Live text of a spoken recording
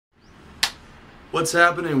What's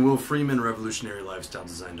happening? Will Freeman,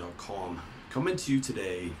 RevolutionaryLifestyleDesign.com, coming to you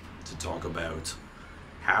today to talk about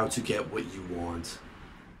how to get what you want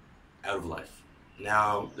out of life.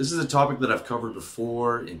 Now, this is a topic that I've covered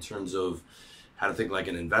before in terms of how to think like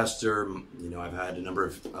an investor. You know, I've had a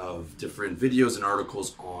number of different videos and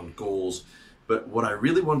articles on goals, but what I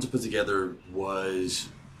really wanted to put together was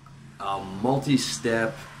a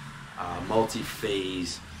multi-step,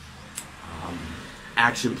 multi-phase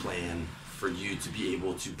action plan for you to be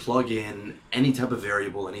able to plug in any type of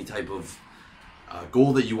variable, any type of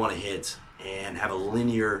goal that you want to hit, and have a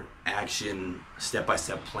linear action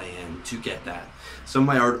step-by-step plan to get that. Some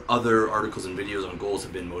of my other articles and videos on goals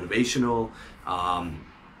have been motivational.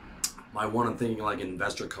 My one on thinking like an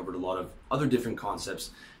investor covered a lot of other different concepts.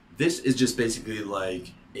 This is just basically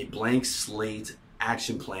like a blank slate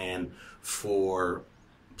action plan for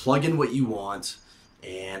plug in what you want,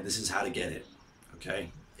 and this is how to get it, okay?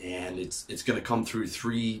 And it's going to come through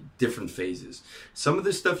 3 different phases. Some of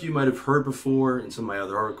this stuff you might have heard before in some of my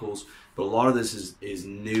other articles, but a lot of this is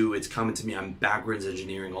new. It's coming to me. I'm backwards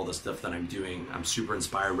engineering all the stuff that I'm doing. I'm super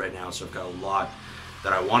inspired right now, so I've got a lot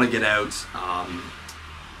that I want to get out.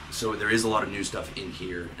 So there is a lot of new stuff in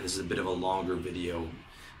here, and this is a bit of a longer video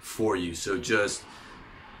for you. So just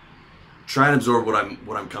try and absorb what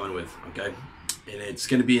I'm coming with, okay? And it's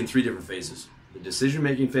going to be in 3 different phases: the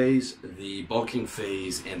decision-making phase, the bulking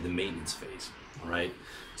phase, and the maintenance phase, all right?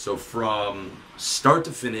 So from start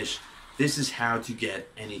to finish, this is how to get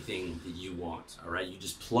anything that you want, all right? You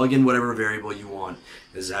just plug in whatever variable you want.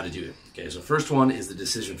 This is how to do it, okay? So first one is the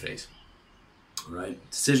decision phase, all right?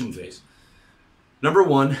 Decision phase. Number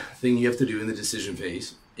one thing you have to do in the decision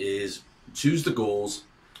phase is choose the goals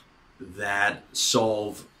that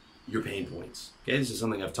solve your pain points, okay? This is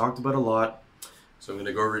something I've talked about a lot, so I'm going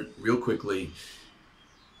to go over it real quickly.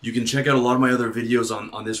 You can check out a lot of my other videos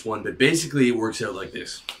on this one, but basically it works out like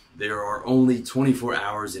this. There are only 24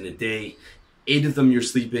 hours in a day. 8 of them you're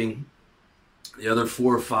sleeping. The other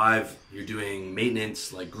 4 or 5 you're doing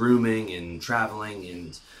maintenance, like grooming and traveling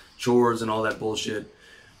and chores and all that bullshit.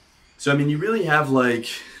 So I mean, you really have like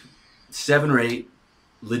 7 or 8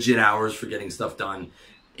 legit hours for getting stuff done.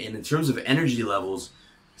 And in terms of energy levels,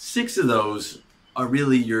 6 of those are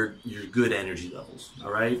really your good energy levels,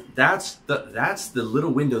 all right? That's the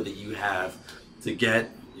little window that you have to get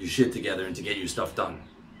your shit together and to get your stuff done,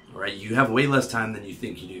 all right? You have way less time than you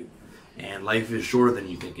think you do, and life is shorter than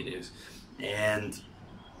you think it is. And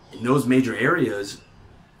in those major areas,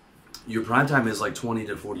 your prime time is like 20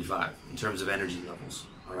 to 45 in terms of energy levels,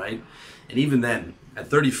 all right? And even then, at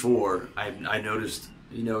 34, I noticed,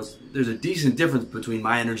 you know, there's a decent difference between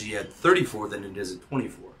my energy at 34 than it is at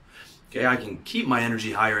 24. Okay, I can keep my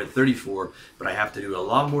energy higher at 34, but I have to do a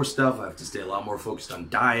lot more stuff. I have to stay a lot more focused on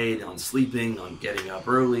diet, on sleeping, on getting up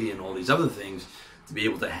early, and all these other things to be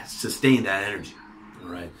able to sustain that energy, all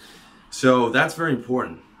right? So that's very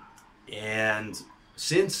important. And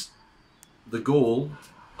since the goal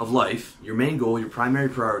of life, your main goal, your primary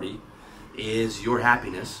priority is your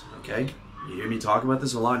happiness, okay? You hear me talk about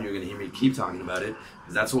this a lot, and you're going to hear me keep talking about it,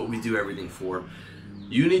 because that's what we do everything for.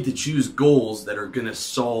 You need to choose goals that are going to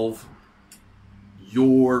solve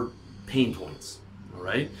your pain points, all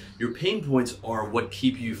right? Your pain points are what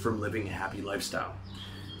keep you from living a happy lifestyle.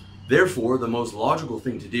 Therefore, the most logical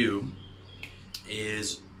thing to do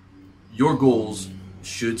is your goals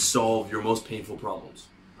should solve your most painful problems,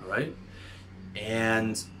 all right?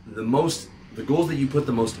 And the goals that you put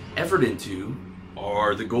the most effort into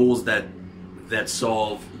are the goals that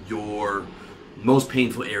solve your most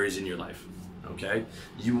painful areas in your life, okay?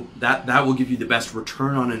 That will give you the best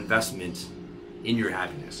return on investment in your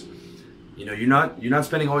happiness. You know, you're not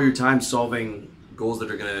spending all your time solving goals that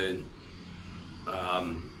are gonna,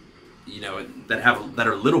 you know, that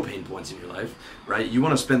are little pain points in your life, right? You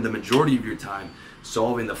want to spend the majority of your time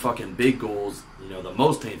solving the fucking big goals, you know, the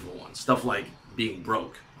most painful ones. Stuff like being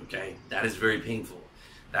broke, okay? That is very painful.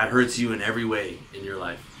 That hurts you in every way in your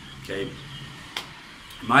life, okay?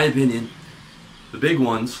 In my opinion, the big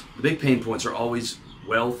ones, the big pain points are always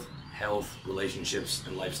wealth, health, relationships,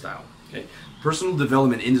 and lifestyle. Okay? Personal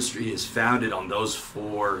development industry is founded on those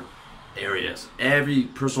 4 areas. Every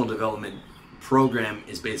personal development program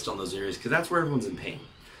is based on those areas because that's where everyone's in pain.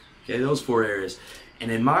 Okay, those 4 areas,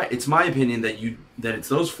 and it's my opinion that it's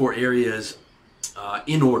those 4 areas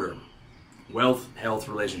in order: wealth, health,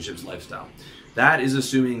 relationships, lifestyle. That is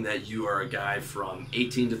assuming that you are a guy from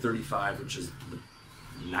 18 to 35, which is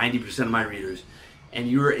 90% of my readers,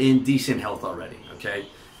 and you're in decent health already. Okay,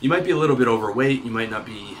 you might be a little bit overweight, you might not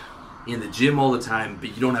be in the gym all the time, but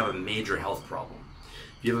you don't have a major health problem.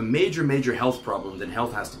 If you have a major health problem, then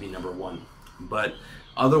health has to be number 1. But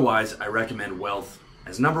Otherwise, I recommend wealth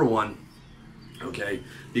as number one, okay?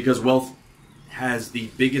 Because wealth has the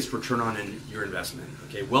biggest return on your investment,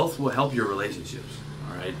 okay? Wealth will help your relationships,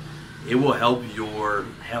 all right? It will help your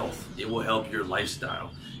health. It will help your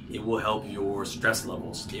lifestyle. It will help your stress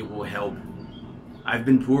levels. It will help. I've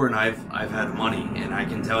been poor and I've had money, and I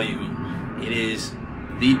can tell you it is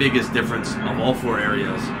the biggest difference of all four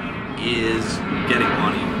areas is getting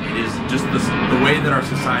money. It is just the way that our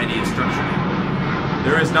society is structured.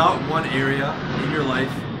 There is not one area in your life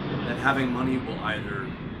that having money will either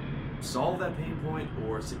solve that pain point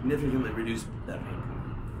or significantly reduce that pain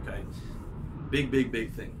point, okay?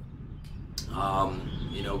 Big thing.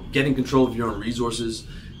 You know, getting control of your own resources,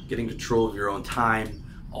 getting control of your own time,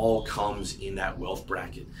 all comes in that wealth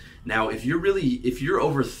bracket. Now, if you're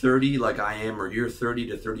over 30 like I am, or you're 30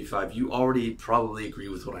 to 35, you already probably agree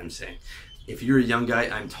with what I'm saying. If you're a young guy,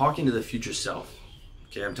 I'm talking to the future self.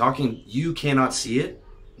 Okay, you cannot see it,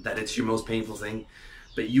 that it's your most painful thing,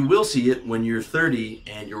 but you will see it when you're 30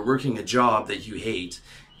 and you're working a job that you hate,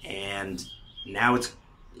 and now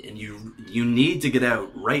you need to get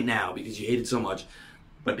out right now because you hate it so much,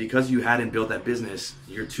 but because you hadn't built that business,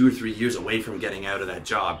 you're 2 or 3 years away from getting out of that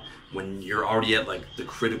job when you're already at like the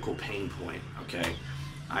critical pain point, okay?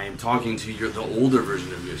 I am talking to the older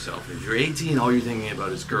version of yourself. If you're 18, all you're thinking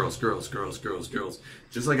about is girls,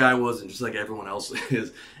 just like I was and just like everyone else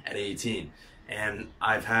is at 18. And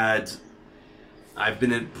I've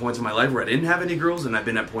been at points in my life where I didn't have any girls, and I've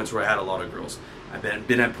been at points where I had a lot of girls. I've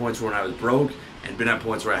been at points when I was broke, and been at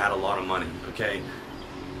points where I had a lot of money, okay?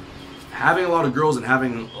 Having a lot of girls and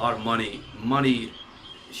having a lot of money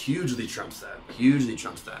hugely trumps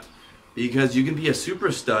that. Because you can be a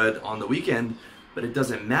super stud on the weekend, but it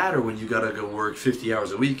doesn't matter when you gotta go work 50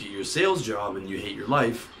 hours a week at your sales job and you hate your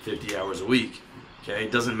life 50 hours a week, okay?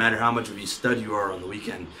 It doesn't matter how much of a stud you are on the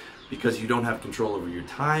weekend, because you don't have control over your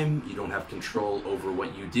time, you don't have control over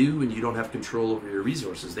what you do, and you don't have control over your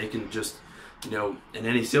resources. They can just, you know, in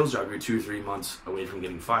any sales job, you're 2 or 3 months away from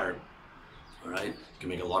getting fired, all right? You can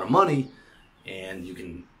make a lot of money, and you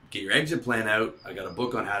can get your exit plan out. I got a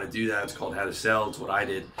book on how to do that. It's called How to Sell. It's what I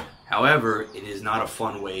did. However, it is not a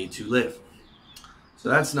fun way to live. So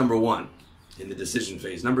that's number one in the decision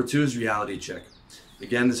phase. Number two is reality check.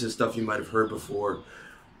 Again, this is stuff you might have heard before,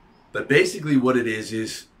 but basically what it is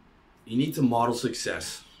you need to model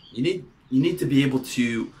success. You need to be able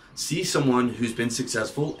to see someone who's been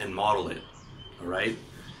successful and model it, all right?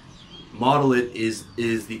 Model it is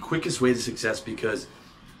the quickest way to success, because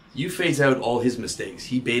you phase out all his mistakes.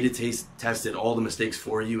 He beta tested all the mistakes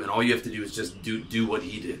for you, and all you have to do is just do what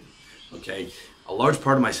he did, okay? A large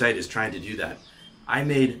part of my site is trying to do that. I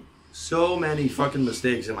made so many fucking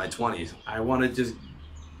mistakes in my 20s. I want to just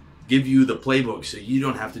give you the playbook so you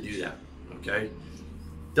don't have to do that, okay?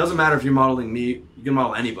 Doesn't matter if you're modeling me, you can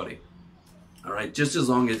model anybody, all right? Just as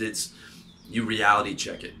long as you reality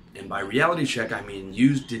check it. And by reality check, I mean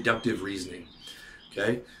use deductive reasoning,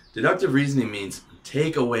 okay? Deductive reasoning means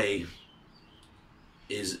take away,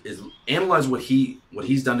 is analyze what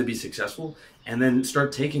he's done to be successful, and then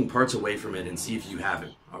start taking parts away from it and see if you have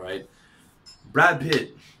it, all right? Brad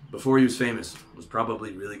Pitt, before he was famous, was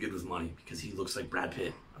probably really good with money because he looks like Brad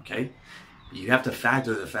Pitt, okay? You have to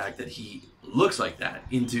factor the fact that he looks like that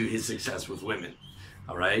into his success with women,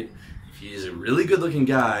 all right? If he's a really good-looking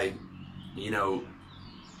guy, you know,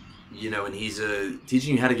 and he's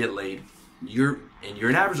teaching you how to get laid, you're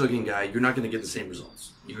an average-looking guy, you're not going to get the same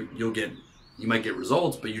results. You might get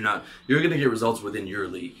results, but you're going to get results within your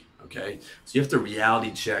league, okay? So you have to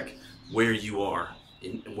reality check where you are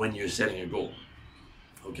when you're setting a goal,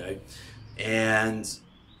 okay? And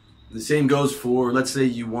the same goes for, let's say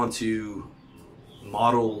you want to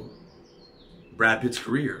model Brad Pitt's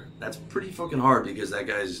career. That's pretty fucking hard because that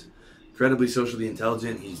guy's incredibly socially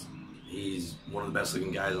intelligent. He's one of the best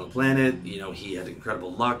looking guys on the planet. You know, he had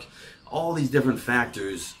incredible luck. All these different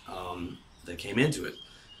factors that came into it.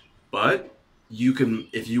 But you can,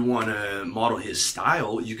 if you want to model his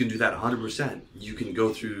style, you can do that 100%. You can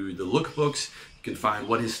go through the lookbooks. You can find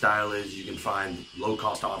what his style is. You can find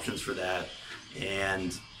low-cost options for that.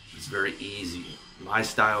 And it's very easy. My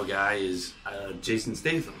style guy is Jason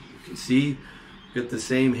Statham. You can see, got the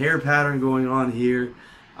same hair pattern going on here.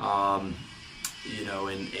 You know,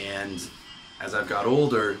 and as I've got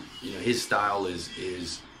older, you know, his style is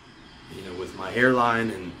you know, with my hairline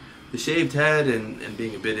and the shaved head and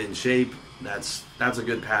being a bit in shape, that's a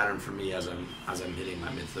good pattern for me as I'm hitting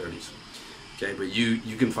my mid-30s. Okay, but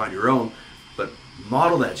you can find your own, but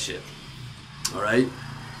model that shit. All right.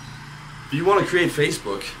 If you want to create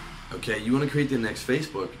Facebook, okay, you want to create the next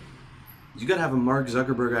Facebook, you gotta have a Mark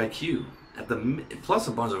Zuckerberg IQ. plus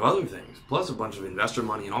a bunch of other things, plus a bunch of investor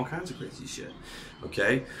money and all kinds of crazy shit.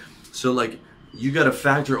 Okay, so like you got to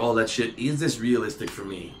factor all that shit. Is this realistic for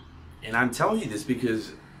me? And I'm telling you this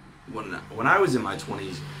because when I was in my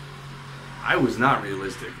 20s, I was not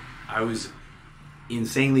realistic. I was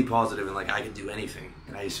insanely positive and like I could do anything,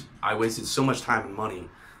 and I wasted so much time and money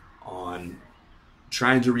on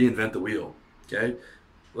trying to reinvent the wheel. Okay,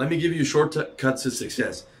 let me give you shortcuts to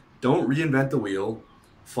success. Don't reinvent the wheel.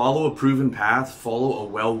 Follow a proven path. Follow a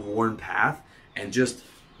well-worn path, and just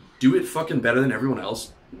do it fucking better than everyone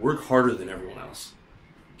else. Work harder than everyone else.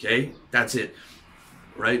 Okay, that's it.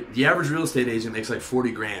 Right? The average real estate agent makes like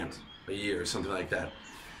 40 grand a year or something like that.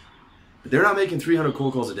 But they're not making 300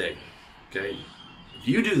 cold calls a day. Okay, if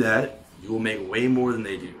you do that, you will make way more than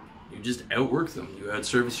they do. You just outwork them. You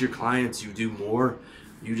outservice your clients. You do more.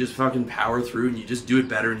 You just fucking power through, and you just do it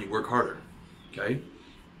better, and you work harder. Okay?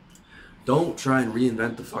 Don't try and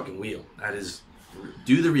reinvent the fucking wheel. That is,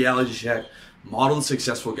 do the reality check, model the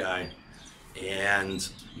successful guy, and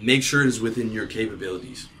make sure it is within your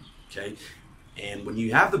capabilities. Okay? And when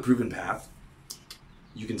you have the proven path,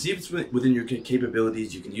 you can see if it's within your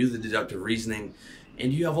capabilities. You can use the deductive reasoning,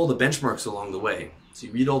 and you have all the benchmarks along the way. So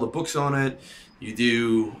you read all the books on it, you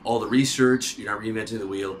do all the research, you're not reinventing the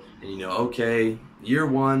wheel, and you know, okay, year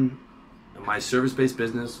one of my service-based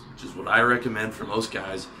business, which is what I recommend for most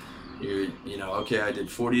guys, you know, okay, I did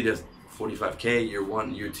 40 to 45K year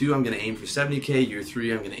one. Year two, I'm going to aim for 70K. Year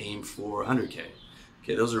three, I'm going to aim for 100K.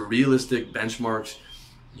 Okay, those are realistic benchmarks.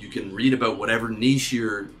 You can read about whatever niche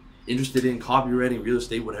you're interested in, copywriting, real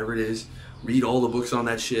estate, whatever it is. Read all the books on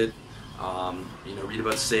that shit. You know, read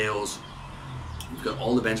about sales. You've got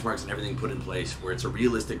all the benchmarks and everything put in place where it's a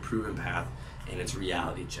realistic, proven path and it's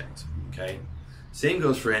reality checked. Okay, same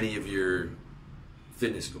goes for any of your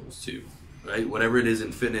fitness goals too, right? Whatever it is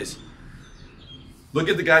in fitness. Look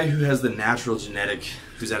at the guy who has the natural genetic,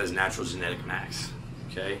 who's at his natural genetic max.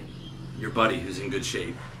 Okay, your buddy who's in good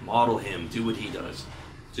shape. Model him. Do what he does.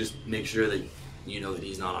 Just make sure that you know that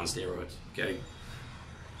he's not on steroids. Okay,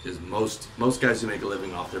 because most guys who make a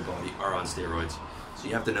living off their body are on steroids. So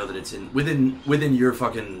you have to know that it's within your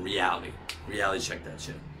fucking reality. Reality check that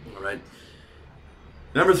shit. All right.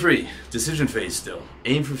 Number 3, decision phase still.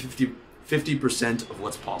 Aim for 50% of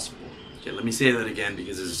what's possible. Okay, let me say that again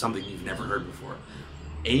because this is something you've never heard before.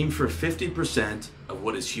 Aim for 50% of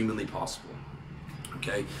what is humanly possible.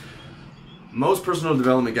 Okay? Most personal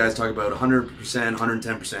development guys talk about 100%,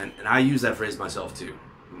 110%, and I use that phrase myself too.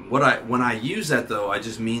 When I use that though, I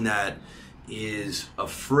just mean that is a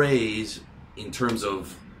phrase in terms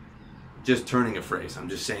of just turning a phrase. I'm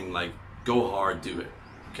just saying like, go hard, do it.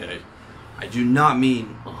 Okay? I do not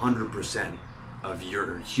mean 100% of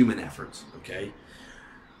your human efforts. Okay?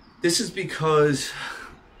 This is because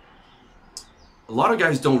a lot of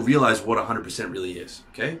guys don't realize what 100% really is,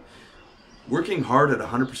 okay? Working hard at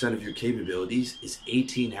 100% of your capabilities is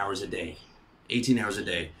 18 hours a day. 18 hours a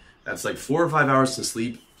day. That's like 4 or 5 hours to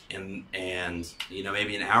sleep and you know,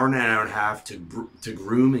 maybe an hour and a half to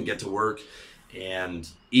groom and get to work and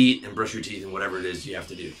eat and brush your teeth and whatever it is you have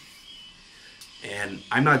to do. And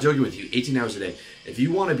I'm not joking with you, 18 hours a day. If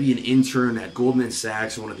you want to be an intern at Goldman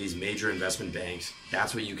Sachs or one of these major investment banks,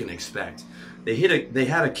 that's what you can expect. They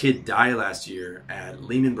had a kid die last year at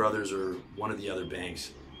Lehman Brothers or one of the other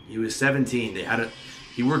banks. He was 17.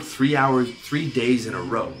 He worked 3 days in a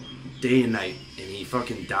row, day and night, and he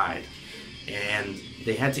fucking died. And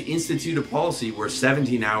they had to institute a policy where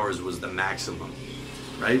 17 hours was the maximum,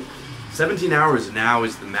 right? 17 hours now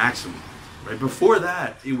is the maximum. Right? Before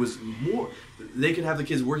that, it was more. They could have the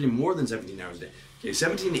kids working more than 17 hours a day. Okay,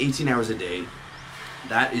 17 to 18 hours a day,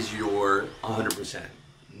 that is your 100%.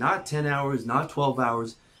 Not 10 hours, not 12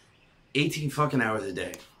 hours, 18 fucking hours a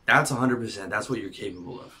day. That's 100%. That's what you're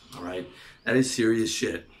capable of, all right? That is serious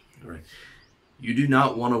shit, all right? You do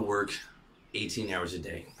not want to work 18 hours a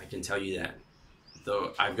day. I can tell you that.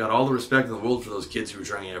 Though I've got all the respect in the world for those kids who are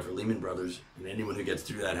trying out for Lehman Brothers, and anyone who gets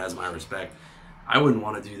through that has my respect. I wouldn't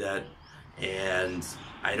want to do that. And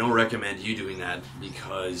I don't recommend you doing that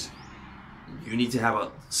because you need to have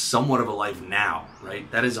somewhat of a life now, right?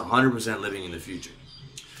 That is 100% living in the future.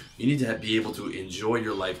 You need to be able to enjoy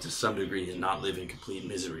your life to some degree and not live in complete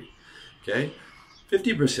misery, okay?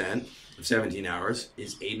 50% of 17 hours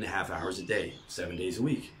is 8.5 hours a day, 7 days a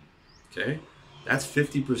week, okay? That's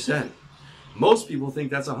 50%. Most people think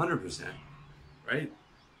that's 100%, right?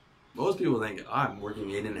 Most people think, oh, I'm working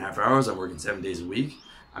 8.5 hours, I'm working 7 days a week.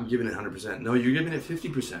 I'm giving it 100%. No, you're giving it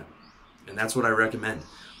 50%. And that's what I recommend.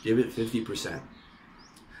 Give it 50%.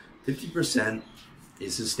 50%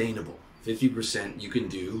 is sustainable. 50% you can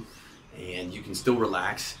do and you can still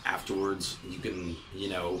relax afterwards. You can, you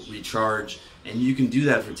know, recharge, and you can do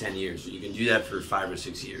that for 10 years. You can do that for 5 or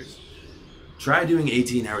 6 years. Try doing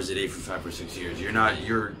 18 hours a day for 5 or 6 years.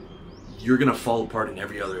 You're gonna fall apart in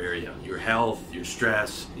every other area. Your health, your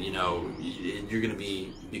stress, you know, you're gonna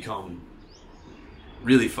become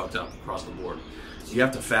really fucked up across the board. So you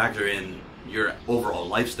have to factor in your overall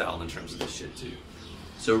lifestyle in terms of this shit too.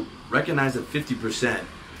 So recognize that 50%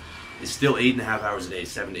 is still 8.5 hours a day,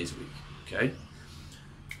 7 days a week, okay?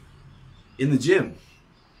 In the gym,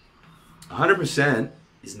 100%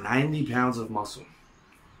 is 90 pounds of muscle.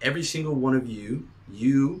 Every single one of you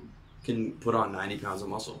can put on 90 pounds of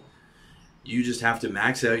muscle. You just have to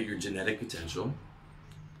max out your genetic potential,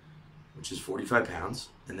 which is 45 pounds,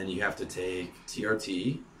 and then you have to take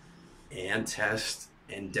TRT and test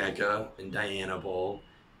and DECA and Dianabol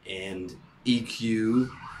and EQ,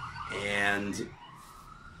 and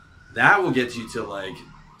that will get you to like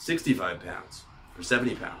 65 pounds or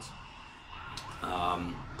 70 pounds.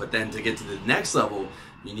 But then to get to the next level,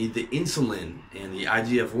 you need the insulin and the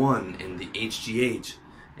IGF-1 and the HGH,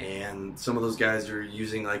 and some of those guys are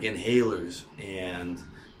using like inhalers and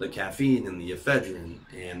the caffeine and the ephedrine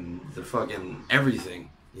and the fucking everything.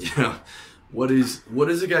 You know, what is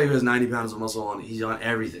a guy who has 90 pounds of muscle on? He's on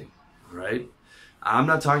everything, right? I'm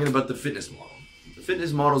not talking about the fitness model. The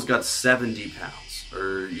fitness model's got 70 pounds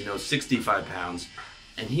or, you know, 65 pounds,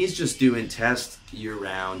 and he's just doing tests year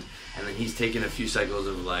round, and then he's taking a few cycles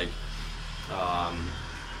of like,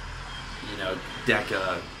 you know,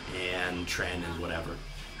 DECA and Tren and whatever.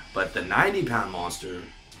 But the 90-pound monster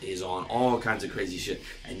is on all kinds of crazy shit,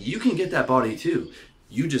 and you can get that body too.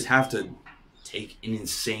 You just have to take an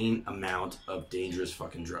insane amount of dangerous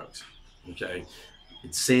fucking drugs, okay?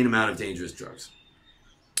 Insane amount of dangerous drugs.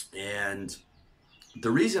 And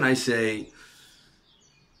the reason I say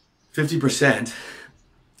 50%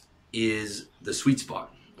 is the sweet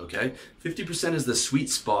spot, okay? 50% is the sweet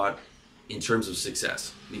spot in terms of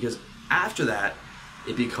success, because after that,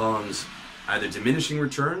 it becomes either diminishing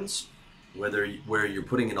returns, where you're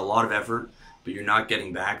putting in a lot of effort, but you're not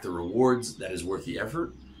getting back the rewards that is worth the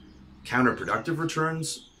effort. Counterproductive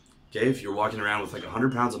returns, okay? If you're walking around with like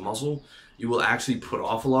 100 pounds of muscle, you will actually put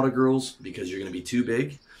off a lot of girls because you're gonna be too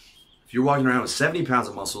big. If you're walking around with 70 pounds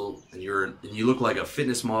of muscle and you look like a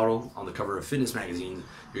fitness model on the cover of fitness magazine,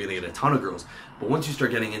 you're gonna get a ton of girls. But once you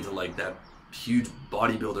start getting into like that huge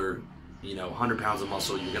bodybuilder, you know, 100 pounds of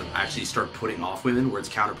muscle, you're gonna actually start putting off women where it's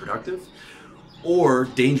counterproductive. Or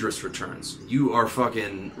dangerous returns. You are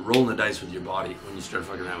fucking rolling the dice with your body when you start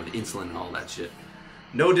fucking around with insulin and all that shit.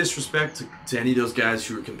 No disrespect to any of those guys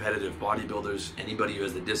who are competitive bodybuilders. Anybody who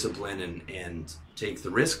has the discipline and takes the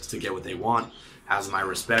risks to get what they want has my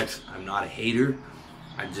respect. I'm not a hater.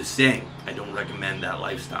 I'm just saying I don't recommend that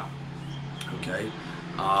lifestyle. Okay?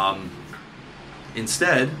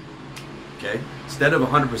 Instead of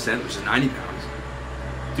 100%, which is 90 pounds,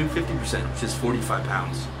 do 50%, which is 45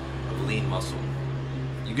 pounds of lean muscle.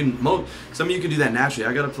 You can some of you can do that naturally.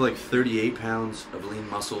 I got up to like 38 pounds of lean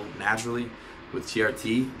muscle naturally with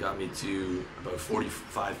TRT. Got me to about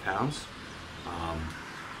 45 pounds.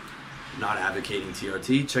 Not advocating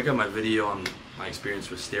TRT. Check out my video on my experience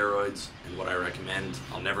with steroids and what I recommend.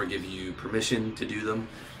 I'll never give you permission to do them.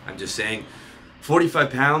 I'm just saying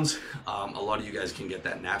 45 pounds, a lot of you guys can get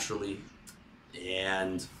that naturally,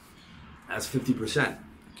 and that's 50%,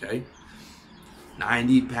 okay?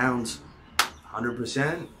 90 pounds,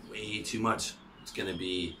 100%, way too much. It's gonna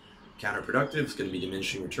be counterproductive, it's gonna be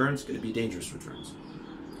diminishing returns, it's gonna be dangerous returns.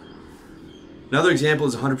 Another example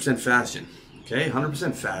is 100% fashion, okay?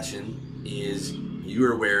 100% fashion is you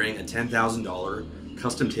are wearing a $10,000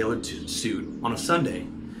 custom tailored suit on a Sunday.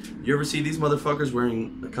 You ever see these motherfuckers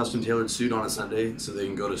wearing a custom tailored suit on a Sunday so they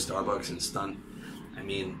can go to Starbucks and stunt? I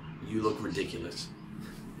mean, you look ridiculous.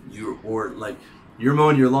 You're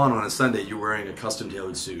mowing your lawn on a Sunday, you're wearing a custom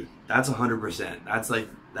tailored suit. That's 100%.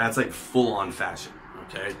 That's like full on fashion,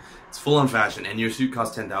 okay? It's full on fashion, and your suit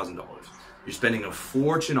costs $10,000. You're spending a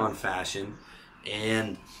fortune on fashion,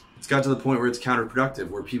 and it's got to the point where it's counterproductive,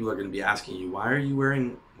 where people are going to be asking you, why are you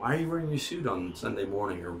wearing your suit on Sunday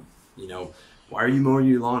morning? Or, you know, why are you mowing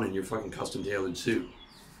your lawn in your fucking custom tailored suit?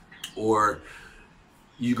 Or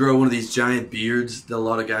you grow one of these giant beards that a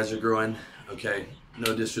lot of guys are growing, okay?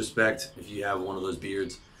 No disrespect if you have one of those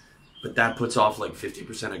beards, but that puts off like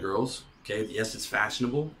 50% of girls, okay? Yes, it's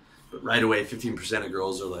fashionable, but right away 15% of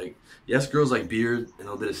girls are like, yes, girls like beard and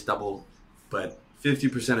a little bit of stubble, but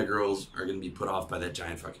 50% of girls are going to be put off by that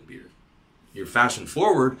giant fucking beard. You're fashion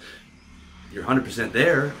forward, you're 100%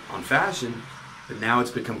 there on fashion, but now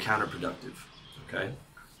it's become counterproductive, okay?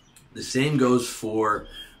 The same goes for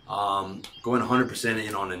going 100%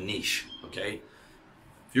 in on a niche, okay?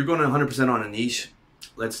 If you're going 100% on a niche,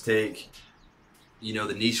 let's take, you know,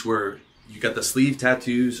 the niche where you got the sleeve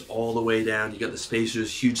tattoos all the way down, you got the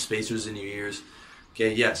spacers, huge spacers in your ears,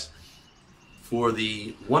 okay? Yes, for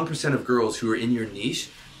the 1% of girls who are in your niche,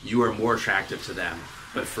 you are more attractive to them.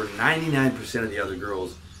 But for 99% of the other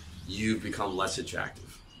girls, you've become less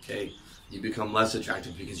attractive, okay? You become less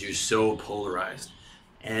attractive because you're so polarized.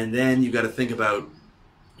 And then you got to think about,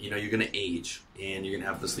 you know, you're going to age, and you're going to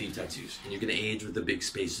have the sleeve tattoos, and you're going to age with the big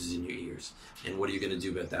spaces in your ears. And what are you going to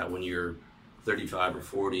do about that when you're 35 or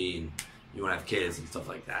 40 and you want to have kids and stuff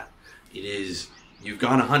like that? It is, you've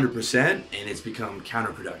gone 100% and it's become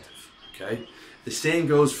counterproductive, okay? The same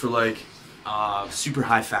goes for like super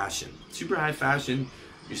high fashion. Super high fashion,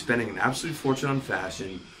 you're spending an absolute fortune on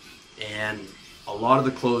fashion, and a lot of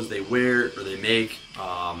the clothes they wear or they make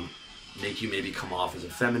you maybe come off as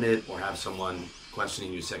effeminate or have someone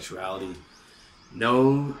questioning your sexuality.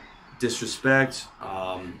 No disrespect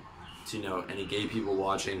to, you know, any gay people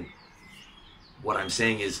watching. What I'm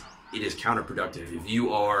saying is it is counterproductive. If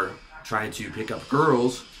you are trying to pick up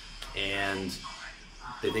girls and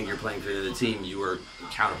they think you're playing for the other team, you are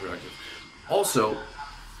counterproductive. Also,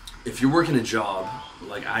 if you're working a job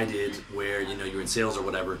like I did where, you know, you're in sales or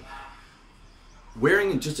whatever,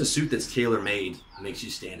 wearing just a suit that's tailor-made makes you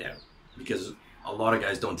stand out, because a lot of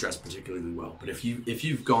guys don't dress particularly well. But if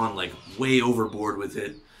you've gone like way overboard with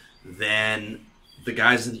it, then the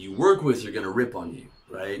guys that you work with are going to rip on you,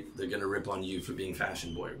 right? They're going to rip on you for being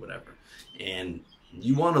fashion boy or whatever. And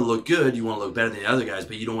you want to look good, you want to look better than the other guys,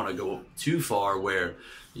 but you don't want to go too far where,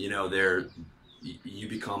 you know, you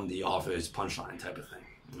become the office punchline type of thing.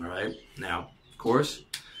 All right. Now, of course,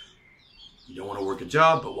 you don't want to work a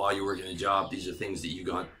job, but while you're working a job, these are things that you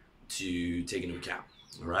got to take into account.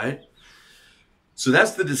 All right. So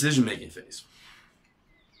that's the decision-making phase.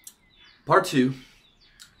 Part 2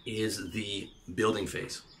 is the building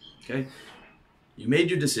phase. Okay. You made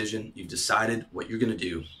your decision. You've decided what you're going to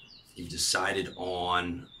do. You've decided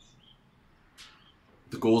on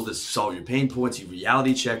the goals that solve your pain points. You've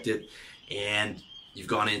reality checked it, and you've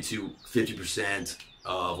gone into 50%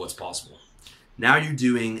 of what's possible. Now you're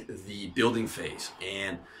doing the building phase.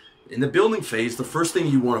 And in the building phase, the first thing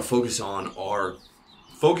you want to focus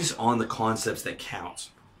on the concepts that count.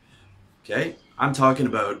 Okay? I'm talking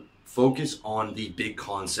about focus on the big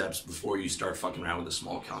concepts before you start fucking around with the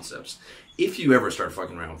small concepts. If you ever start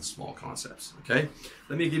fucking around with the small concepts, okay?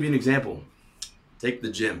 Let me give you an example. Take the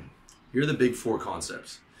gym. Here are the big 4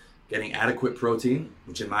 concepts. Getting adequate protein,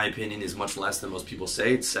 which in my opinion is much less than most people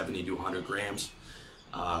say. It's 70 to 100 grams.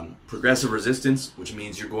 Progressive resistance, which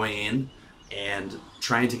means you're going in and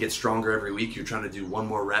trying to get stronger every week. You're trying to do one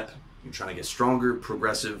more rep. You're trying to get stronger,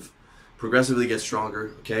 progressively get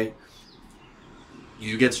stronger, okay?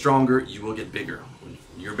 You get stronger, you will get bigger. When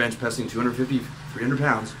you're bench pressing 250, 300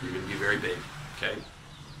 pounds, you're going to be very big, okay?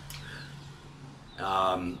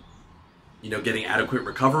 You know, getting adequate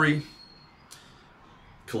recovery,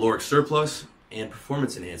 caloric surplus, and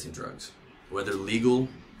performance-enhancing drugs, whether legal,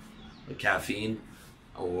 like caffeine,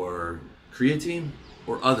 or creatine,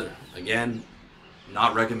 or other. Again,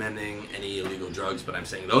 not recommending any illegal drugs, but I'm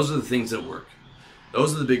saying those are the things that work.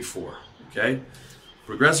 Those are the big 4, okay?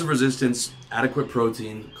 Progressive resistance, adequate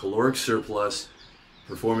protein, caloric surplus,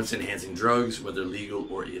 performance-enhancing drugs, whether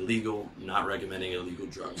legal or illegal, not recommending illegal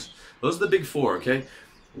drugs. Those are the big 4, okay?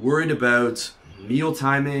 Worried about meal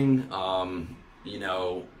timing, you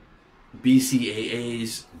know,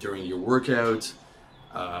 BCAAs during your workout,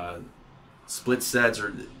 split sets,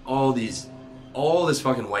 or all this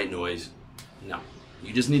fucking white noise. No,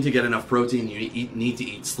 you just need to get enough protein. You need to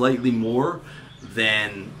eat slightly more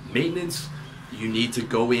than maintenance. You need to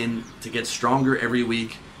go in to get stronger every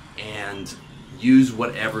week and use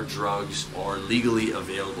whatever drugs are legally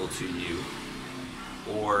available to you,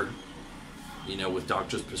 or, you know, with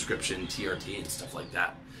doctor's prescription, TRT and stuff like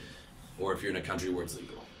that, or if you're in a country where it's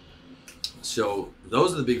legal. So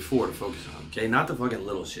those are the big 4 to focus on, okay? Not the fucking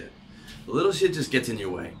little shit. The little shit just gets in your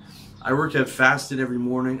way. I work out fasted every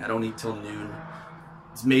morning. I don't eat till noon.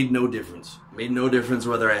 It's made no difference. Made no difference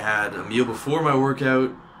whether I had a meal before my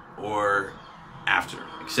workout or after,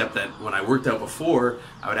 except that when I worked out before,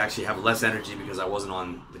 I would actually have less energy because I wasn't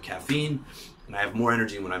on the caffeine, and I have more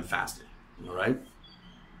energy when I'm fasted, all right?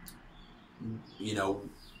 You know,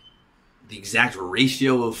 the exact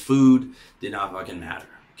ratio of food did not fucking matter,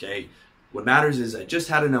 okay? What matters is I just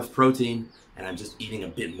had enough protein and I'm just eating a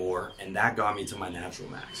bit more, and that got me to my natural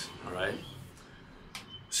max, all right?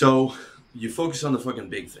 So you focus on the fucking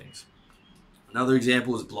big things. Another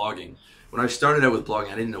example is blogging. When I started out with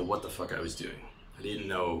blogging, I didn't know what the fuck I was doing. I didn't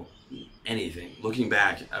know anything. Looking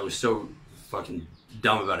back, I was so fucking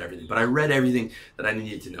dumb about everything. But I read everything that I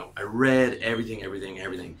needed to know. I read everything.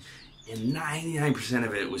 And 99%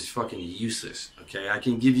 of it was fucking useless, okay? I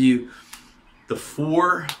can give you the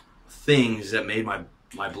 4 things that made my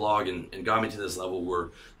blog and got me to this level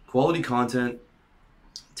were quality content,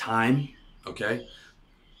 time, okay?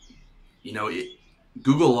 You know,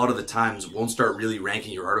 Google a lot of the times won't start really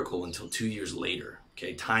ranking your article until 2 years later,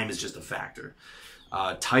 okay? Time is just a factor.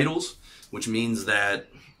 Titles, which means that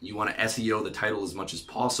you want to SEO the title as much as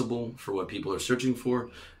possible for what people are searching for.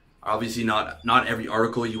 Obviously not every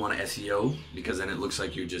article you want to SEO, because then it looks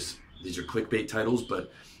like these are clickbait titles.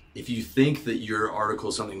 But if you think that your article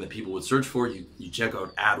is something that people would search for, you check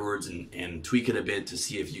out AdWords and tweak it a bit to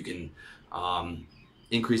see if you can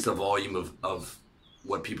increase the volume of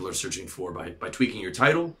what people are searching for by tweaking your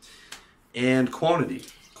title. And quantity.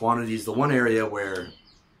 Quantity is the one area where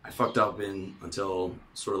I fucked up in until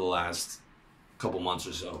sort of the last couple months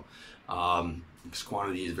or so. Because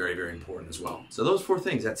quantity is very, very important as well. So those 4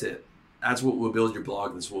 things, that's it. That's what will build your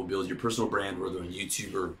blog. That's what will build your personal brand, whether on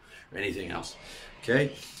YouTube or anything else.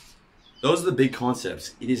 Okay? Those are the big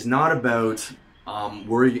concepts. It is not about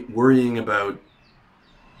worrying about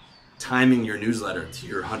timing your newsletter to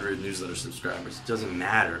your 100 newsletter subscribers. It doesn't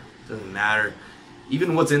matter. It doesn't matter.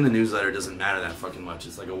 Even what's in the newsletter doesn't matter that fucking much.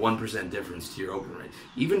 It's like a 1% difference to your open rate.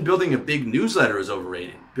 Even building a big newsletter is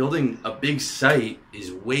overrated. Building a big site is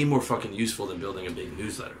way more fucking useful than building a big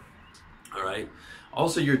newsletter. All right?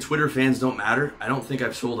 Also, your Twitter fans don't matter. I don't think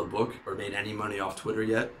I've sold a book or made any money off Twitter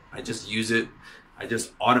yet. I just use it. I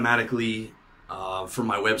just automatically, from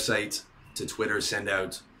my website to Twitter, send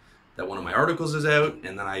out that one of my articles is out,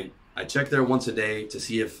 and then I check there once a day to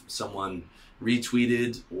see if someone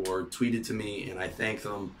retweeted or tweeted to me, and I thank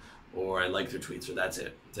them, or I like their tweets, or that's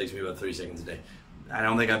it. It takes me about 30 seconds a day. I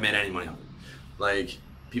don't think I've made any money on it. Like,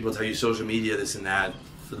 people tell you social media, this and that.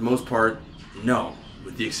 For the most part, no,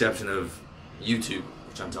 with the exception of YouTube,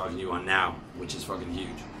 which I'm talking to you on now, which is fucking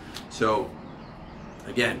huge. So,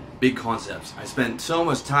 again, big concepts. I spent so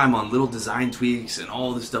much time on little design tweaks and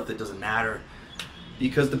all this stuff that doesn't matter,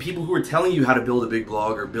 because the people who are telling you how to build a big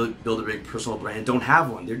blog or build a big personal brand don't have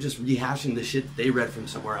one. They're just rehashing the shit that they read from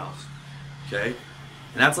somewhere else. Okay?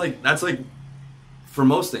 And that's like for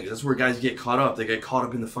most things, that's where guys get caught up. They get caught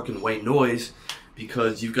up in the fucking white noise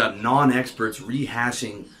because you've got non-experts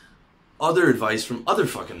rehashing other advice from other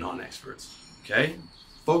fucking non-experts. Okay?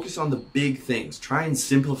 Focus on the big things. Try and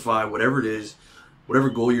simplify whatever it is, whatever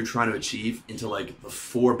goal you're trying to achieve, into like the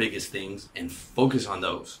 4 biggest things, and focus on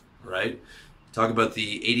those. Right? Talk about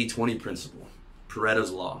the 80-20 principle, Pareto's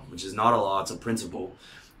law, which is not a law, it's a principle,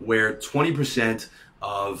 where 20%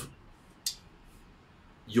 of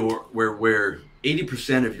where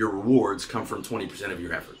 80% of your rewards come from 20% of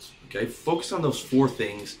your efforts. Okay? Focus on those 4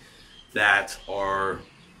 things that are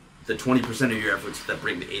the 20% of your efforts that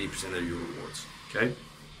bring the 80% of your rewards. Okay?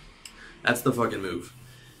 That's the fucking move.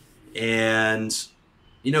 And,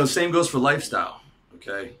 you know, same goes for lifestyle.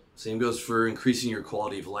 Okay? Same goes for increasing your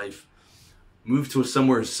quality of life. Move to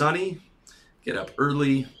somewhere sunny, get up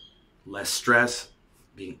early, less stress,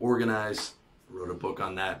 being organized. I wrote a book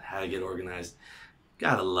on that, how to get organized.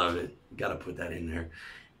 Gotta love it. Gotta put that in there.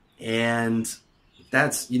 And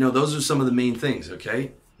that's, you know, those are some of the main things,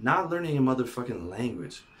 okay? Not learning a motherfucking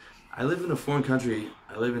language. I live in a foreign country.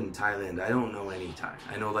 I live in Thailand. I don't know any Thai.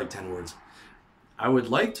 I know like 10 words. I would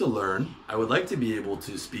like to learn. I would like to be able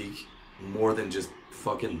to speak more than just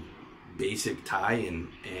fucking basic Thai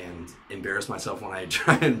and embarrass myself when I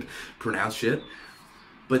try and pronounce shit.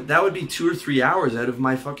 But that would be 2 or 3 hours out of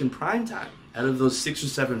my fucking prime time. Out of those 6 or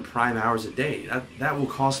 7 prime hours a day. That will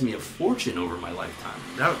cost me a fortune over my lifetime.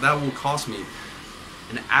 That will cost me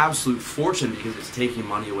an absolute fortune, because it's taking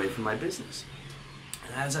money away from my business.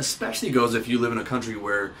 And that especially goes if you live in a country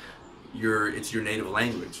where it's your native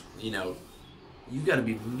language. You know, you got to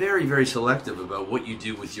be very, very selective about what you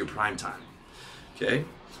do with your prime time. Okay?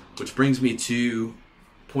 Which brings me to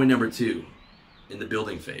point number 2 in the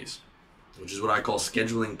building phase, which is what I call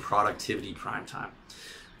scheduling productivity prime time.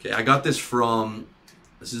 Okay, I got this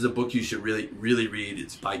is a book you should really, really read.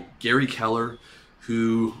 It's by Gary Keller,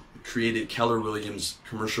 who created Keller Williams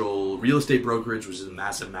Commercial Real Estate Brokerage, which is a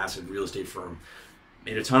massive, massive real estate firm.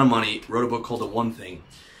 Made a ton of money, wrote a book called The One Thing.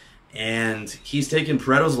 And he's taken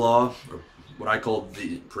Pareto's law, or what I call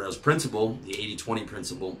Pareto's principle, the 80-20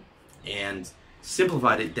 principle, and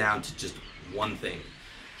simplified it down to just one thing.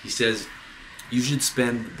 He says you should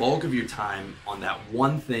spend the bulk of your time on that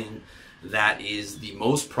one thing that is the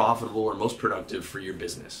most profitable or most productive for your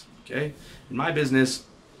business. Okay? In my business,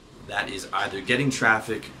 that is either getting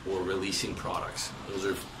traffic or releasing products. Those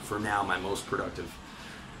are, for now, my most productive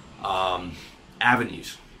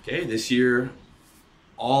avenues. Okay, this year,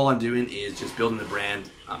 all I'm doing is just building the brand.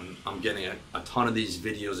 I'm getting a ton of these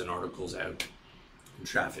videos and articles out in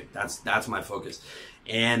traffic. That's my focus.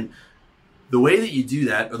 And the way that you do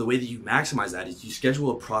that, or the way that you maximize that, is you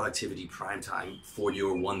schedule a productivity prime time for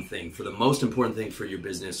your one thing, for the most important thing for your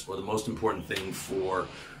business, or the most important thing for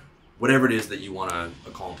whatever it is that you want to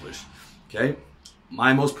accomplish. Okay,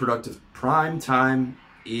 my most productive prime time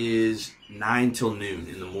is 9 till noon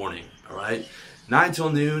in the morning. All right, 9 till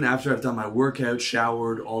noon, after I've done my workout,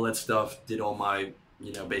 showered, all that stuff, did all my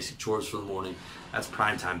basic chores for the morning. That's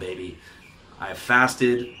prime time, baby. I have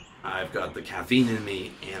fasted. I've got the caffeine in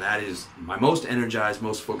me, and that is my most energized,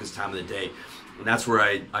 most focused time of the day. And that's where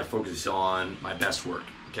I focus on my best work,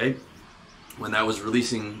 okay? When I was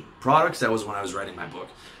releasing products, that was when I was writing my book.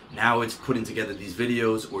 Now it's putting together these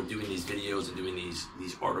videos, or doing these videos and doing these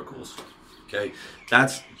articles, okay?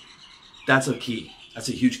 That's a key. That's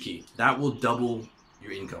a huge key. That will double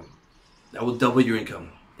your income. That will double your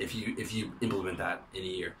income if you implement that in a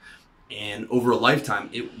year. And over a lifetime,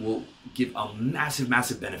 it will give a massive,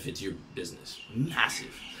 massive benefit to your business.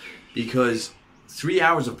 Massive. Because 3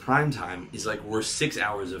 hours of prime time is like worth 6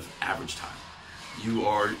 hours of average time. You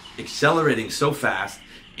are accelerating so fast,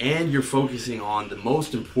 and you're focusing on the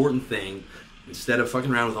most important thing instead of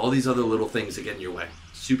fucking around with all these other little things that get in your way.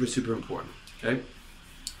 Super, super important. Okay?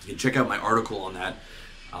 You can check out my article on that,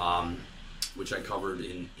 which I covered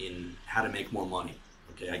in how to make more money.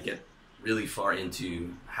 Okay, I get really far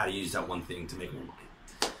into how to use that one thing to make more money.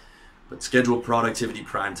 But schedule productivity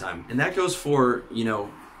prime time. And that goes for, your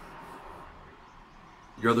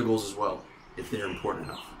other goals as well, if they're important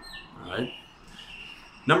enough. All right?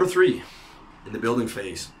 Number 3, in the building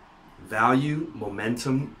phase, value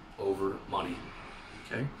momentum over money.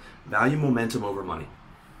 Okay? Value momentum over money.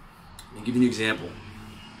 Let me give you an example.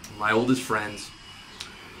 My oldest friends,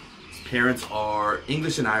 his parents are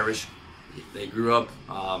English and Irish. They grew up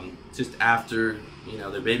just after,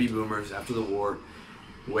 they're baby boomers, after the war,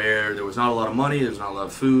 where there was not a lot of money, there was not a lot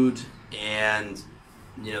of food, and,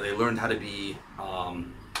 they learned how to be,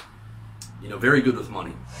 very good with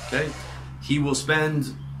money, okay? He will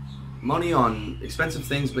spend money on expensive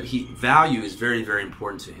things, but value is very, very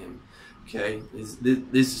important to him, okay?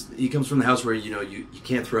 He comes from the house where, you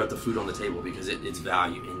can't throw out the food on the table because it's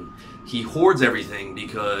value, and he hoards everything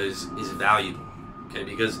because it's valuable. Okay,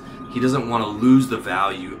 because he doesn't want to lose the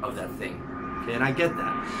value of that thing. Okay, and I get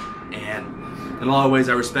that. And in a lot of ways,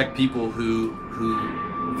 I respect people who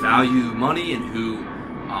value money and who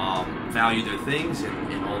value their things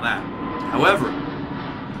and all that. However,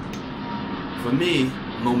 for me,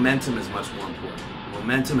 momentum is much more important.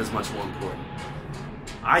 Momentum is much more important.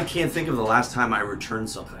 I can't think of the last time I returned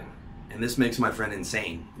something, and this makes my friend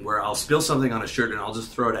insane, where I'll spill something on a shirt and I'll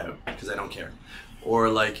just throw it out because I don't care. Or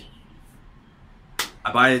like,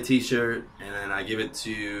 I buy a t-shirt and then I give it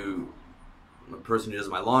to a person who does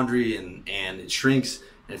my laundry and it shrinks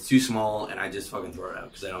and it's too small and I just fucking throw it out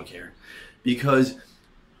because I don't care. Because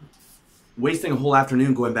wasting a whole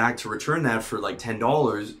afternoon going back to return that for like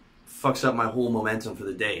 $10 fucks up my whole momentum for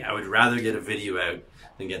the day. I would rather get a video out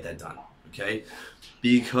than get that done, okay?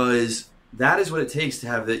 Because that is what it takes to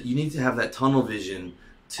have that. You need to have that tunnel vision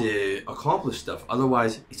to accomplish stuff.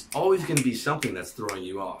 Otherwise, it's always going to be something that's throwing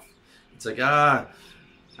you off. It's like, I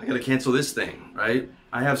gotta cancel this thing, right?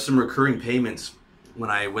 I have some recurring payments when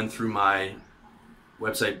I went through my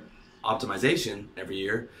website optimization every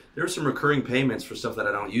year. There are some recurring payments for stuff that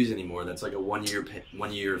I don't use anymore. That's like a one year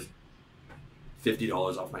 $50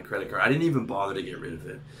 off my credit card. I didn't even bother to get rid of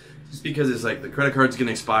it. Just because it's like the credit card's gonna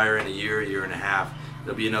expire in a year and a half.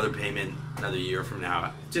 There'll be another payment another year from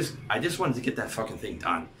now. I just wanted to get that fucking thing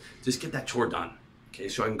done. Just get that chore done. Okay,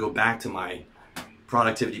 so I can go back to my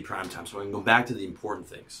productivity prime time, so I can go back to the important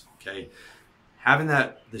things, okay? Having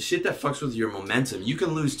the shit that fucks with your momentum, you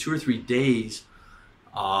can lose 2 or 3 days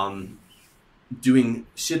doing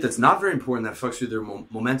shit that's not very important that fucks with their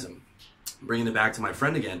momentum. Bringing it back to my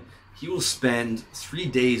friend again, he will spend 3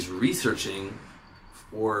 days researching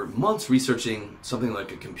or months researching something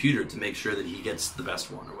like a computer to make sure that he gets the best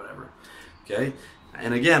one or whatever, okay?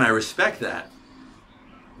 And again, I respect that,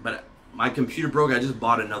 but my computer broke. I just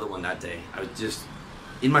bought another one that day. I was just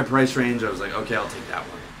in my price range. I was like, okay, I'll take that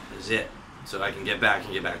one. That's it. So I can get back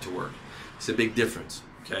to work. It's a big difference,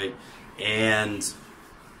 okay? And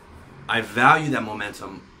I value that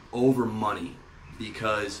momentum over money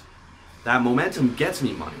because that momentum gets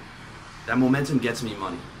me money. That momentum gets me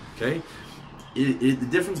money, okay? The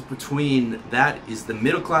difference between that is the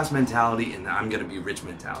middle class mentality and the I'm gonna be rich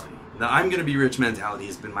mentality. The I'm gonna be rich mentality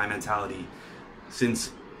has been my mentality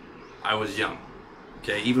since I was young,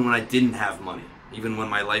 okay? Even when I didn't have money, Even when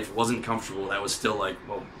my life wasn't comfortable, that was still like,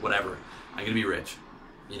 well, whatever. I'm gonna be rich,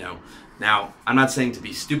 you know. Now, I'm not saying to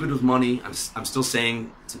be stupid with money. I'm still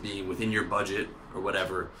saying to be within your budget or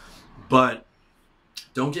whatever. But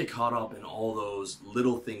don't get caught up in all those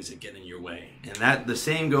little things that get in your way. And that the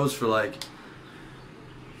same goes for, like,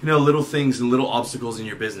 you know, little things and little obstacles in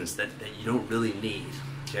your business that you don't really need.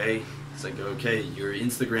 Okay? It's like, okay, your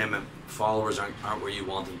Instagram followers aren't where you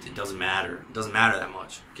want them. It doesn't matter. It doesn't matter that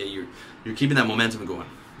much. Okay, you're keeping that momentum going.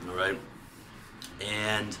 All right.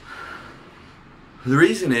 And the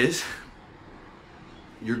reason is,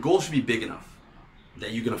 your goal should be big enough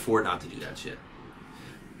that you can afford not to do that shit.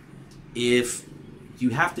 If you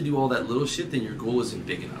have to do all that little shit, then your goal isn't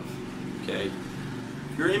big enough. Okay.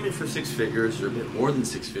 If you're aiming for 6 figures or a bit more than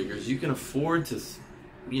 6 figures, you can afford to,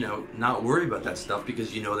 you know, not worry about that stuff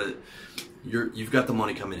because you know that you've got the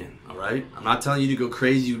money coming in. All right. I'm not telling you to go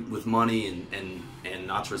crazy with money and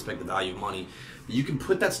not to respect the value of money. But you can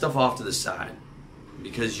put that stuff off to the side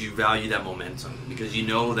because you value that momentum, because you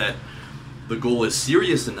know that the goal is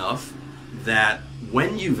serious enough that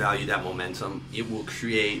when you value that momentum, it will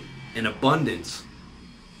create an abundance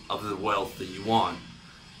of the wealth that you want,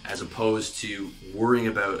 as opposed to worrying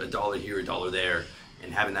about $1 here, $1 there,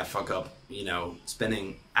 and having that fuck up, you know,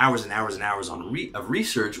 spending hours and hours and hours on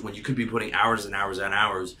research when you could be putting hours and hours and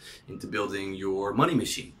hours into building your money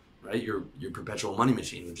machine, right? Your perpetual money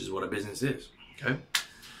machine, which is what a business is, okay?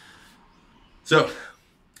 So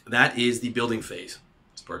that is the building phase.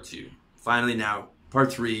 It's part 2. Finally now,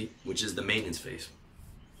 part 3, which is the maintenance phase.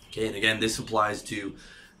 Okay, and again, this applies to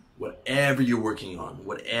whatever you're working on,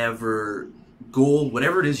 whatever goal,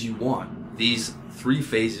 whatever it is you want. These 3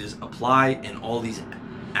 phases apply, and all these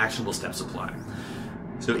actionable steps apply.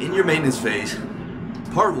 So in your maintenance phase,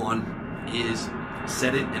 part 1 is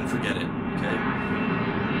set it and forget it.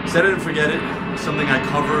 Okay, set it and forget it. Something I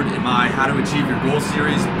covered in my How to Achieve Your Goal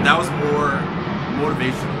series. That was more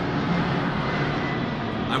motivational.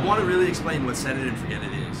 I want to really explain what set it and forget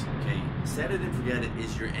it is. Okay, set it and forget it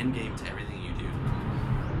is your end game to everything you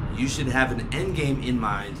do. You should have an end game in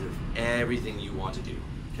mind of everything you want to do.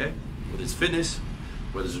 Okay, whether it's fitness,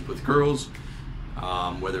 whether it's with girls,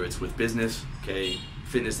 whether it's with business. Okay,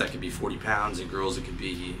 fitness, that could be 40 pounds, and girls, it could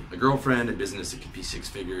be a girlfriend, and business, it could be 6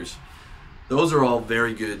 figures. Those are all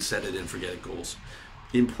very good set it and forget it goals.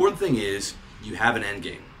 The important thing is you have an end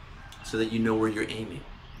game so that you know where you're aiming.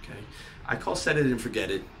 Okay, I call set it and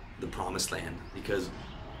forget it the promised land, because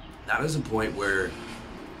that is a point where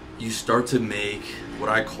you start to make what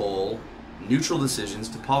I call neutral decisions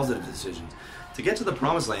to positive decisions. To get to the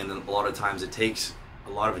promised land, a lot of times it takes a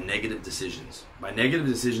lot of negative decisions. By negative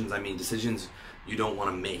decisions, I mean decisions you don't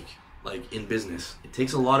want to make. Like in business, it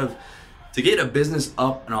takes a lot of, to get a business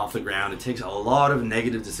up and off the ground, it takes a lot of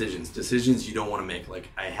negative decisions you don't want to make. Like,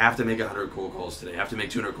 I have to make 100 cold calls today. I have to make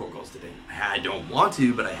 200 cold calls today. I don't want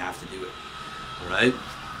to, but I have to do it. All right?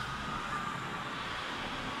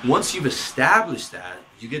 Once you've established that,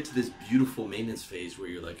 you get to this beautiful maintenance phase where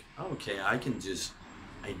you're like, oh, okay, I can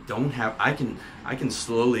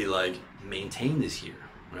slowly, like, maintain this here,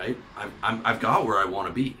 right? I've got where I want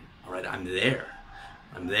to be. All right, I'm there.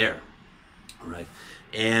 All right,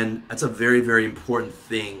 and that's a very, very important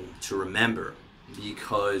thing to remember,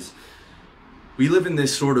 because we live in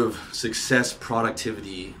this sort of success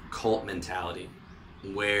productivity cult mentality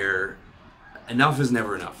where enough is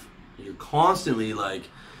never enough. You're constantly like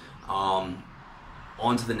on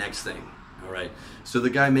to the next thing. All right, so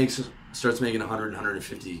the guy starts making 100,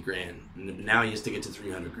 150 grand, and now he has to get to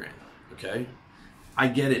 300 grand. Okay, I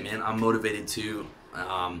get it, man. I'm motivated too,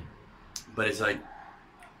 but it's like,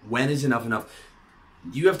 when is enough enough?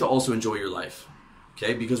 You have to also enjoy your life,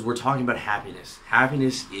 okay? Because we're talking about happiness.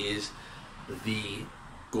 Happiness is the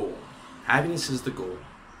goal. Happiness is the goal,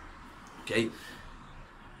 okay?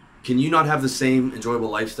 Can you not have the same enjoyable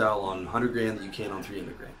lifestyle on 100 grand that you can on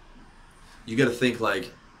 300 grand? You got to think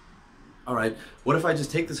like, all right, what if I just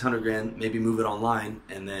take this 100 grand, maybe move it online,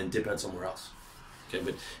 and then dip out somewhere else? Okay,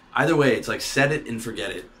 but either way, it's like set it and forget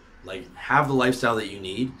it. Like, have the lifestyle that you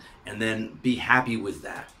need, and then be happy with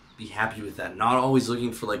that. Be happy with that. Not always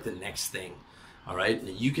looking for like the next thing. All right.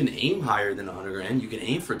 You can aim higher than 100 grand. You can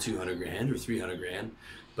aim for 200 grand or 300 grand,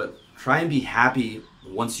 but try and be happy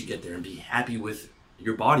once you get there, and be happy with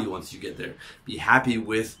your body once you get there. Be happy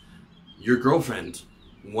with your girlfriend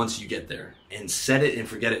once you get there, and set it and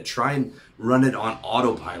forget it. Try and run it on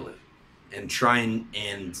autopilot, and try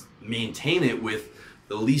and maintain it with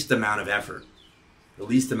the least amount of effort. The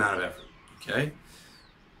least amount of effort. Okay.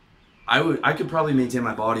 I could probably maintain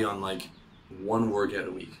my body on like 1 workout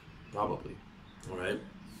a week, probably. All right,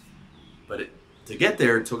 but to get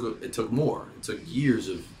there, it took more. It took years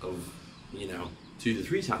of 2 to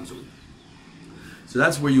 3 times a week. So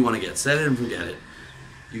that's where you want to get. Set it and forget it.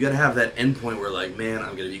 You got to have that end point where like, man,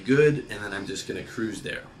 I'm going to be good, and then I'm just going to cruise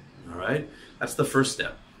there. All right? That's the first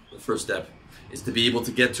step. The first step is to be able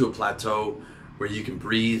to get to a plateau where you can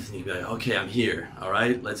breathe and you be like, okay, I'm here. All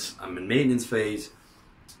right? I'm in maintenance phase.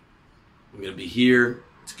 I'm going to be here.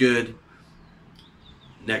 It's good.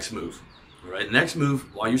 Next move. All right? Next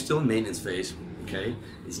move, while you're still in maintenance phase, okay,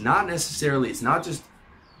 it's not just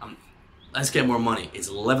let's get more money. It's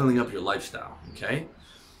leveling up your lifestyle, okay?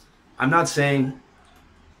 I'm not saying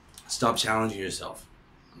stop challenging yourself.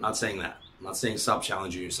 I'm not saying that. I'm not saying stop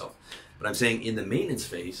challenging yourself. But I'm saying in the maintenance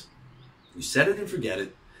phase, you set it and forget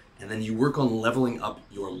it, and then you work on leveling up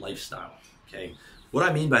your lifestyle, okay? What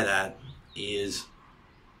I mean by that is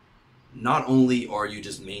not only are you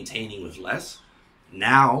just maintaining with less,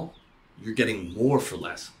 now you're getting more for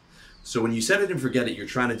less. So when you set it and forget it, you're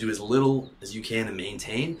trying to do as little as you can and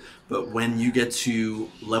maintain. But when you get to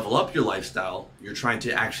level up your lifestyle, you're trying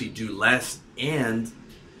to actually do less and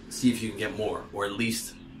see if you can get more, or at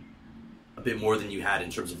least a bit more than you had in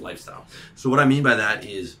terms of lifestyle. So what I mean by that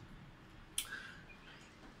is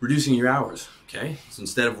reducing your hours, okay? So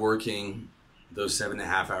instead of working those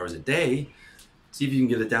 7.5 hours a day, see if you can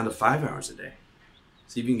get it down to 5 hours a day.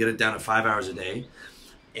 See if you can get it down to 5 hours a day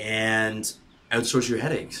and outsource your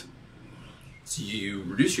headaches. So you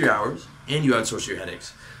reduce your hours and you outsource your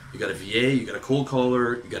headaches. You got a VA, you got a cold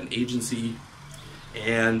caller, you got an agency,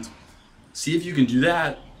 and see if you can do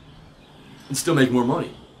that and still make more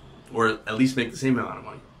money, or at least make the same amount of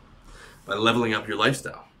money by leveling up your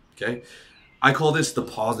lifestyle, okay? I call this the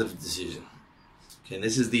positive decision, okay? And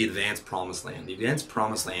this is the advanced promised land. The advanced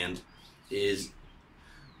promised land is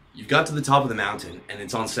you've got to the top of the mountain and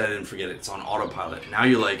it's on set it and forget it. It's on autopilot. Now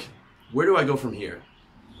you're like, where do I go from here?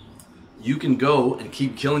 You can go and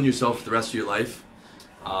keep killing yourself for the rest of your life,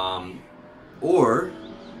 or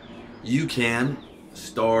you can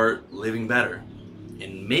start living better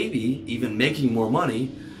and maybe even making more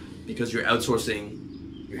money because you're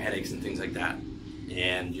outsourcing your headaches and things like that,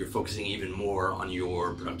 and you're focusing even more on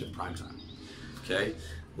your productive prime time, okay?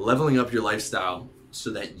 Leveling up your lifestyle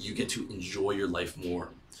so that you get to enjoy your life more.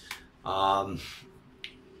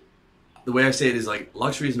 The way I say it is like,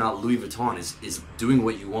 luxury is not Louis Vuitton, is doing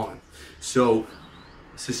what you want. So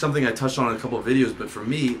this is something I touched on in a couple of videos, but for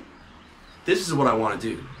me, this is what I want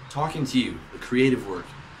to do. Talking to you, the creative work.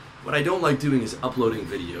 What I don't like doing is uploading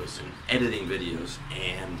videos and editing videos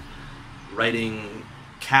and writing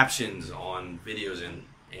captions on videos and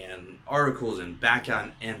articles and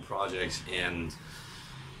back-end projects and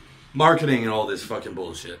marketing and all this fucking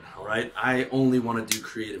bullshit, all right? I only want to do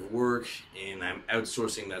creative work, and I'm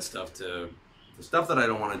outsourcing that stuff to the stuff that I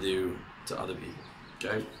don't want to do to other people,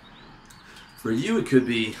 okay? For you, it could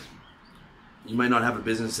be, you might not have a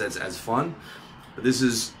business that's as fun, but this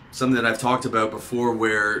is something that I've talked about before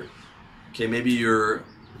where, okay, maybe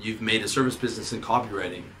you've made a service business in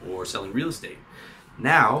copywriting or selling real estate.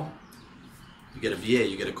 Now, you get a VA,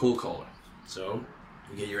 you get a cold caller. So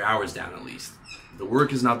you get your hours down at least. The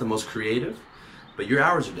work is not the most creative, but your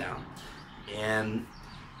hours are down. And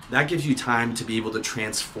that gives you time to be able to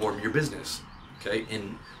transform your business, okay?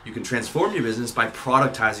 And you can transform your business by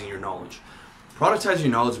productizing your knowledge. Productizing your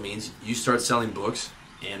knowledge means you start selling books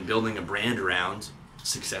and building a brand around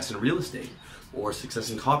success in real estate or success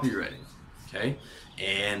in copywriting, okay?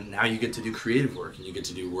 And now you get to do creative work, and you get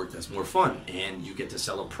to do work that's more fun, and you get to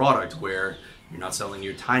sell a product where you're not selling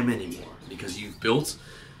your time anymore because you've built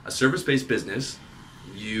a service-based business.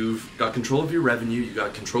 You've got control of your revenue, you've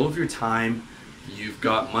got control of your time, you've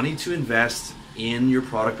got money to invest in your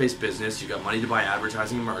product-based business, you've got money to buy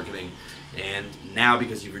advertising and marketing, and now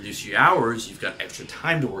because you've reduced your hours, you've got extra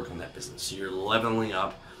time to work on that business. So you're leveling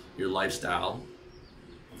up your lifestyle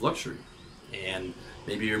of luxury. And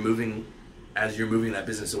maybe as you're moving that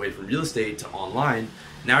business away from real estate to online,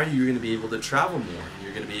 now you're going to be able to travel more.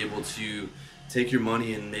 You're going to be able to take your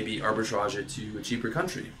money and maybe arbitrage it to a cheaper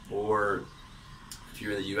country. Or if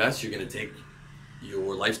you're in the US, you're going to take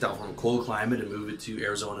your lifestyle from a cold climate and move it to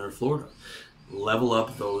Arizona or Florida. Level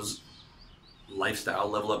up those lifestyle,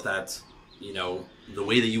 level up that, the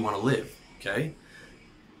way that you want to live, okay?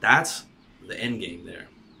 That's the end game there.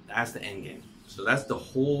 That's the end game. So that's the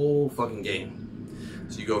whole fucking game.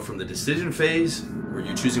 So you go from the decision phase, where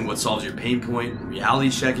you're choosing what solves your pain point, reality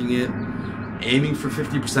checking it, aiming for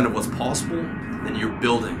 50% of what's possible, then you're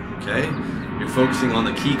building, okay? You're focusing on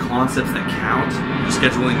the key concepts that count. You're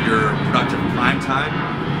scheduling your productive prime time.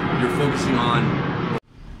 You're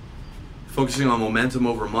focusing on momentum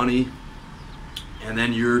over money, and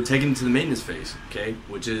then you're taking it to the maintenance phase, okay?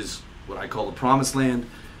 Which is what I call the promised land,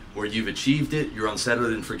 where you've achieved it, you're on set it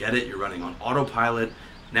and forget it, you're running on autopilot.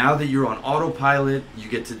 Now that you're on autopilot, you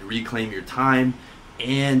get to reclaim your time,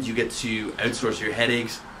 and you get to outsource your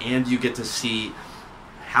headaches, and you get to see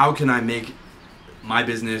how can I make my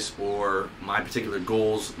business or my particular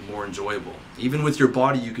goals more enjoyable. Even with your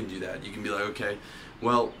body, you can do that. You can be like, okay,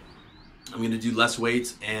 well, I'm going to do less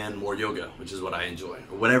weights and more yoga, which is what I enjoy,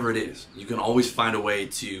 or whatever it is. You can always find a way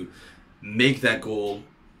to make that goal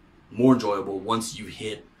more enjoyable once you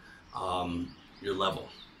hit your level,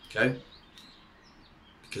 okay?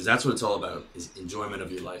 Because that's what it's all about, is enjoyment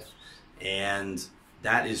of your life. And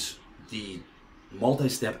that is the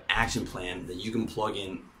multi-step action plan that you can plug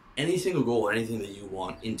in any single goal or anything that you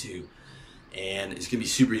want into, and it's going to be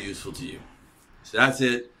super useful to you. So that's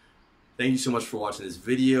it. Thank you so much for watching this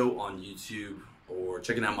video on YouTube, or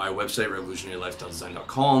checking out my website,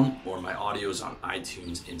 revolutionarylifestyledesign.com, or my audios on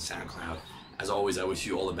iTunes and SoundCloud. As always, I wish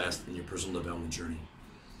you all the best in your personal development journey.